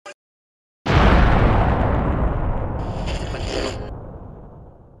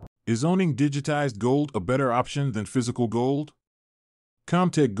Is owning digitized gold a better option than physical gold?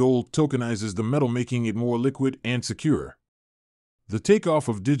 Comtech Gold tokenizes the metal, making it more liquid and secure. The takeoff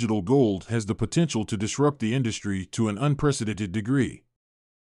of digital gold has the potential to disrupt the industry to an unprecedented degree.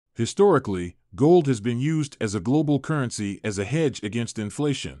 Historically, gold has been used as a global currency as a hedge against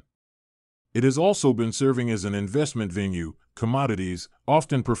inflation. It has also been serving as an investment venue, commodities,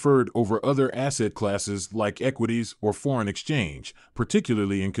 often preferred over other asset classes like equities or foreign exchange,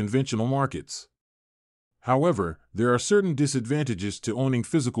 particularly in conventional markets. However, there are certain disadvantages to owning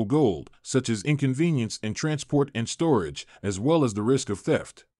physical gold, such as inconvenience in transport and storage, as well as the risk of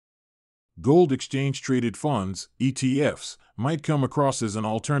theft. Gold exchange-traded funds, ETFs, might come across as an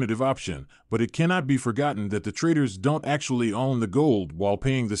alternative option, but it cannot be forgotten that the traders don't actually own the gold while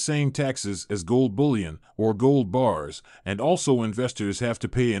paying the same taxes as gold bullion or gold bars, and also investors have to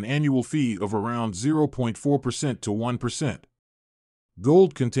pay an annual fee of around 0.4% to 1%.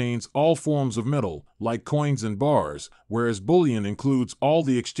 Gold contains all forms of metal, like coins and bars, whereas bullion includes all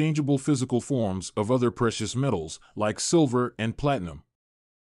the exchangeable physical forms of other precious metals, like silver and platinum.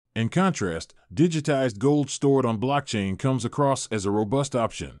 In contrast, digitized gold stored on blockchain comes across as a robust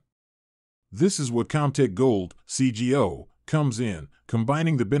option. This is what Comtech Gold CGO comes in,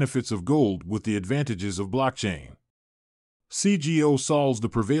 combining the benefits of gold with the advantages of blockchain. CGO solves the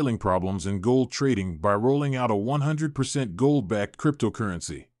prevailing problems in gold trading by rolling out a 100% gold-backed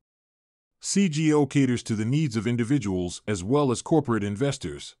cryptocurrency. CGO caters to the needs of individuals as well as corporate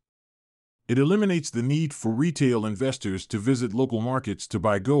investors. It eliminates the need for retail investors to visit local markets to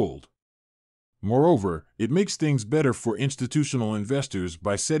buy gold. Moreover, it makes things better for institutional investors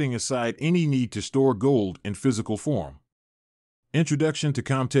by setting aside any need to store gold in physical form. Introduction to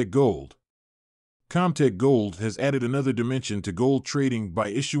Comtech Gold. Comtech Gold has added another dimension to gold trading by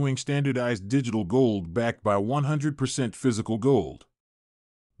issuing standardized digital gold backed by 100% physical gold.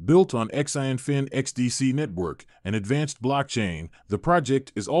 Built on XINFIN XDC network, an advanced blockchain, the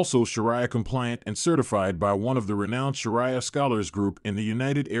project is also Sharia compliant and certified by one of the renowned Sharia scholars group in the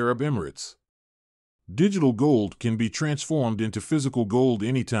United Arab Emirates. Digital gold can be transformed into physical gold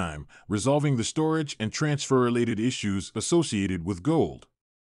anytime, resolving the storage and transfer-related issues associated with gold.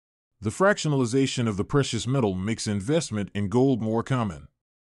 The fractionalization of the precious metal makes investment in gold more common.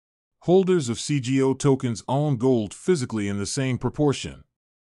 Holders of CGO tokens own gold physically in the same proportion.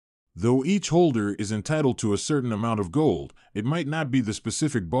 Though each holder is entitled to a certain amount of gold, it might not be the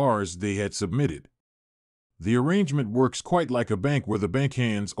specific bars they had submitted. The arrangement works quite like a bank, where the bank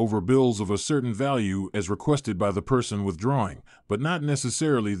hands over bills of a certain value as requested by the person withdrawing, but not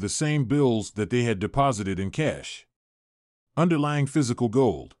necessarily the same bills that they had deposited in cash. Underlying physical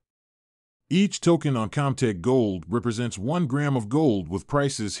gold. Each token on Comtech Gold represents 1 gram of gold with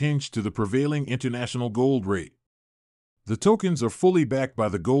prices hinged to the prevailing international gold rate. The tokens are fully backed by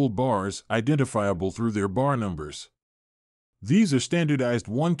the gold bars, identifiable through their bar numbers. These are standardized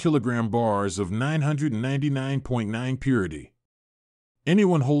 1 kilogram bars of 999.9 purity.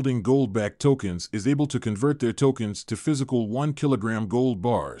 Anyone holding gold-backed tokens is able to convert their tokens to physical 1 kilogram gold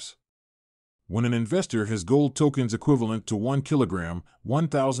bars. When an investor has gold tokens equivalent to 1 kilogram,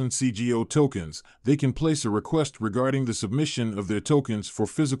 1,000 CGO tokens, they can place a request regarding the submission of their tokens for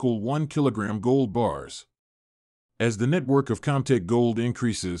physical 1 kilogram gold bars. As the network of Comtech Gold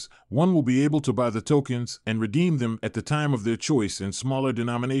increases, one will be able to buy the tokens and redeem them at the time of their choice in smaller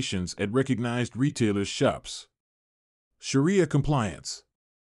denominations at recognized retailers' shops. Sharia compliance.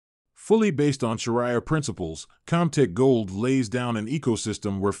 Fully based on Sharia principles, Comtech Gold lays down an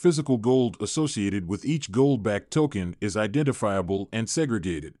ecosystem where physical gold associated with each gold-backed token is identifiable and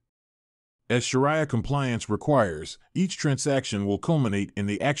segregated. As Sharia compliance requires, each transaction will culminate in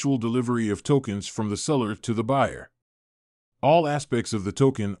the actual delivery of tokens from the seller to the buyer. All aspects of the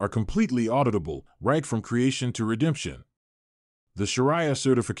token are completely auditable, right from creation to redemption. The Sharia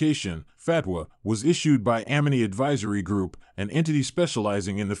certification, Fatwa, was issued by Amini Advisory Group, an entity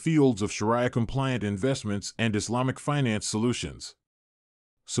specializing in the fields of Sharia-compliant investments and Islamic finance solutions.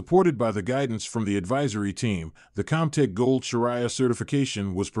 Supported by the guidance from the advisory team, the Comtech Gold Sharia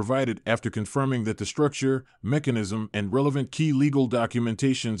certification was provided after confirming that the structure, mechanism, and relevant key legal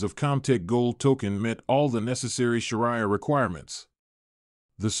documentations of Comtech Gold token met all the necessary Sharia requirements.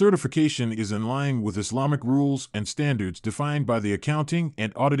 The certification is in line with Islamic rules and standards defined by the Accounting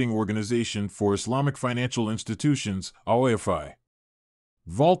and Auditing Organization for Islamic Financial Institutions, AOIFI.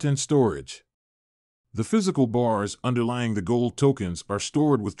 Vault and storage. The physical bars underlying the gold tokens are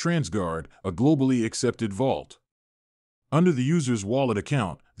stored with TransGuard, a globally accepted vault. Under the user's wallet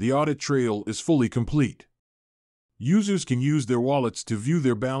account, the audit trail is fully complete. Users can use their wallets to view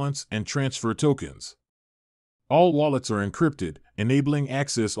their balance and transfer tokens. All wallets are encrypted, enabling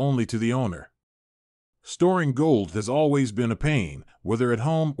access only to the owner. Storing gold has always been a pain, whether at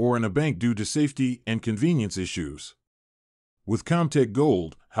home or in a bank due to safety and convenience issues. With Comtech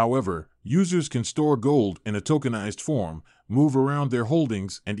Gold, however, users can store gold in a tokenized form, move around their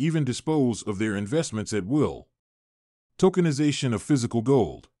holdings, and even dispose of their investments at will. Tokenization of physical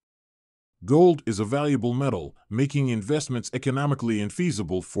gold. Gold is a valuable metal, making investments economically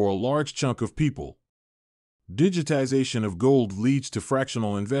infeasible for a large chunk of people. Digitization of gold leads to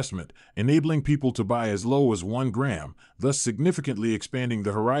fractional investment, enabling people to buy as low as 1 gram, thus significantly expanding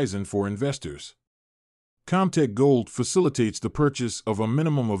the horizon for investors. Comtech Gold facilitates the purchase of a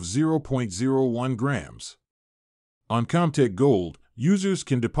minimum of 0.01 grams. On Comtech Gold, users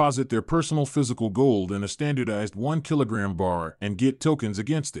can deposit their personal physical gold in a standardized 1 kilogram bar and get tokens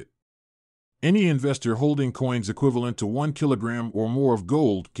against it. Any investor holding coins equivalent to 1 kilogram or more of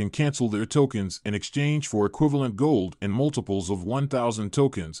gold can cancel their tokens in exchange for equivalent gold in multiples of 1,000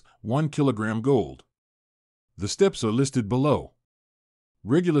 tokens, 1 kilogram gold. The steps are listed below.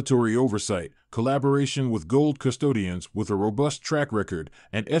 Regulatory oversight, collaboration with gold custodians with a robust track record,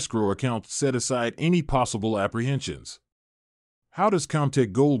 and escrow accounts set aside any possible apprehensions. How does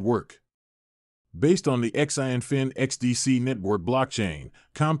Comtech Gold work? Based on the XINFIN XDC network blockchain,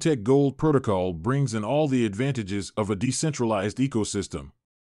 Comtech Gold protocol brings in all the advantages of a decentralized ecosystem.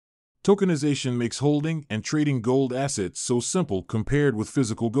 Tokenization makes holding and trading gold assets so simple compared with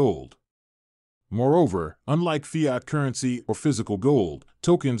physical gold. Moreover, unlike fiat currency or physical gold,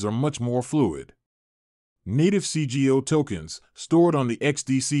 tokens are much more fluid. Native CGO tokens, stored on the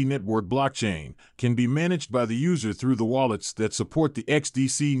XDC network blockchain, can be managed by the user through the wallets that support the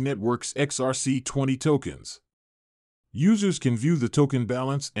XDC network's XRC20 tokens. Users can view the token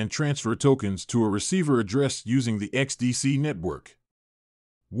balance and transfer tokens to a receiver address using the XDC network.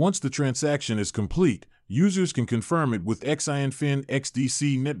 Once the transaction is complete, users can confirm it with XINFIN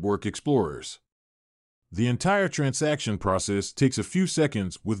XDC network explorers. The entire transaction process takes a few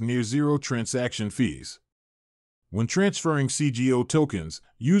seconds with near zero transaction fees. When transferring CGO tokens,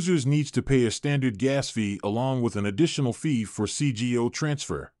 users need to pay a standard gas fee along with an additional fee for CGO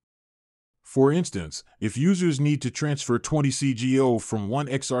transfer. For instance, if users need to transfer 20 CGO from one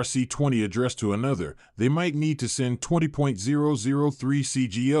XRC20 address to another, they might need to send 20.003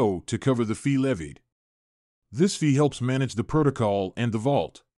 CGO to cover the fee levied. This fee helps manage the protocol and the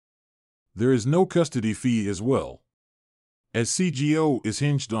vault. There is no custody fee as well. As CGO is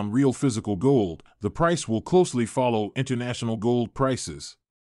hinged on real physical gold, the price will closely follow international gold prices.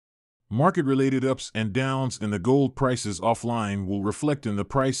 Market-related ups and downs in the gold prices offline will reflect in the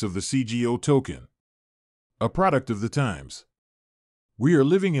price of the CGO token. A product of the times. We are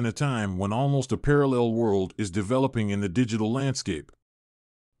living in a time when almost a parallel world is developing in the digital landscape.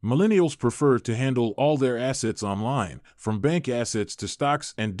 Millennials prefer to handle all their assets online, from bank assets to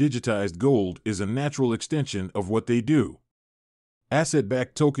stocks, and digitized gold is a natural extension of what they do.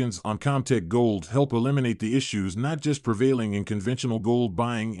 Asset-backed tokens on Comtech Gold help eliminate the issues not just prevailing in conventional gold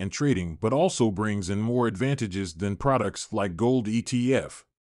buying and trading, but also brings in more advantages than products like gold ETF.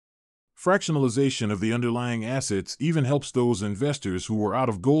 Fractionalization of the underlying assets even helps those investors who were out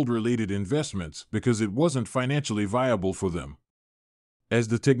of gold-related investments because it wasn't financially viable for them. As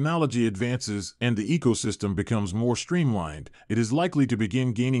the technology advances and the ecosystem becomes more streamlined, it is likely to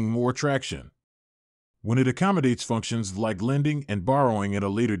begin gaining more traction. When it accommodates functions like lending and borrowing at a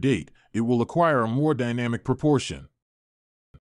later date, it will acquire a more dynamic proportion.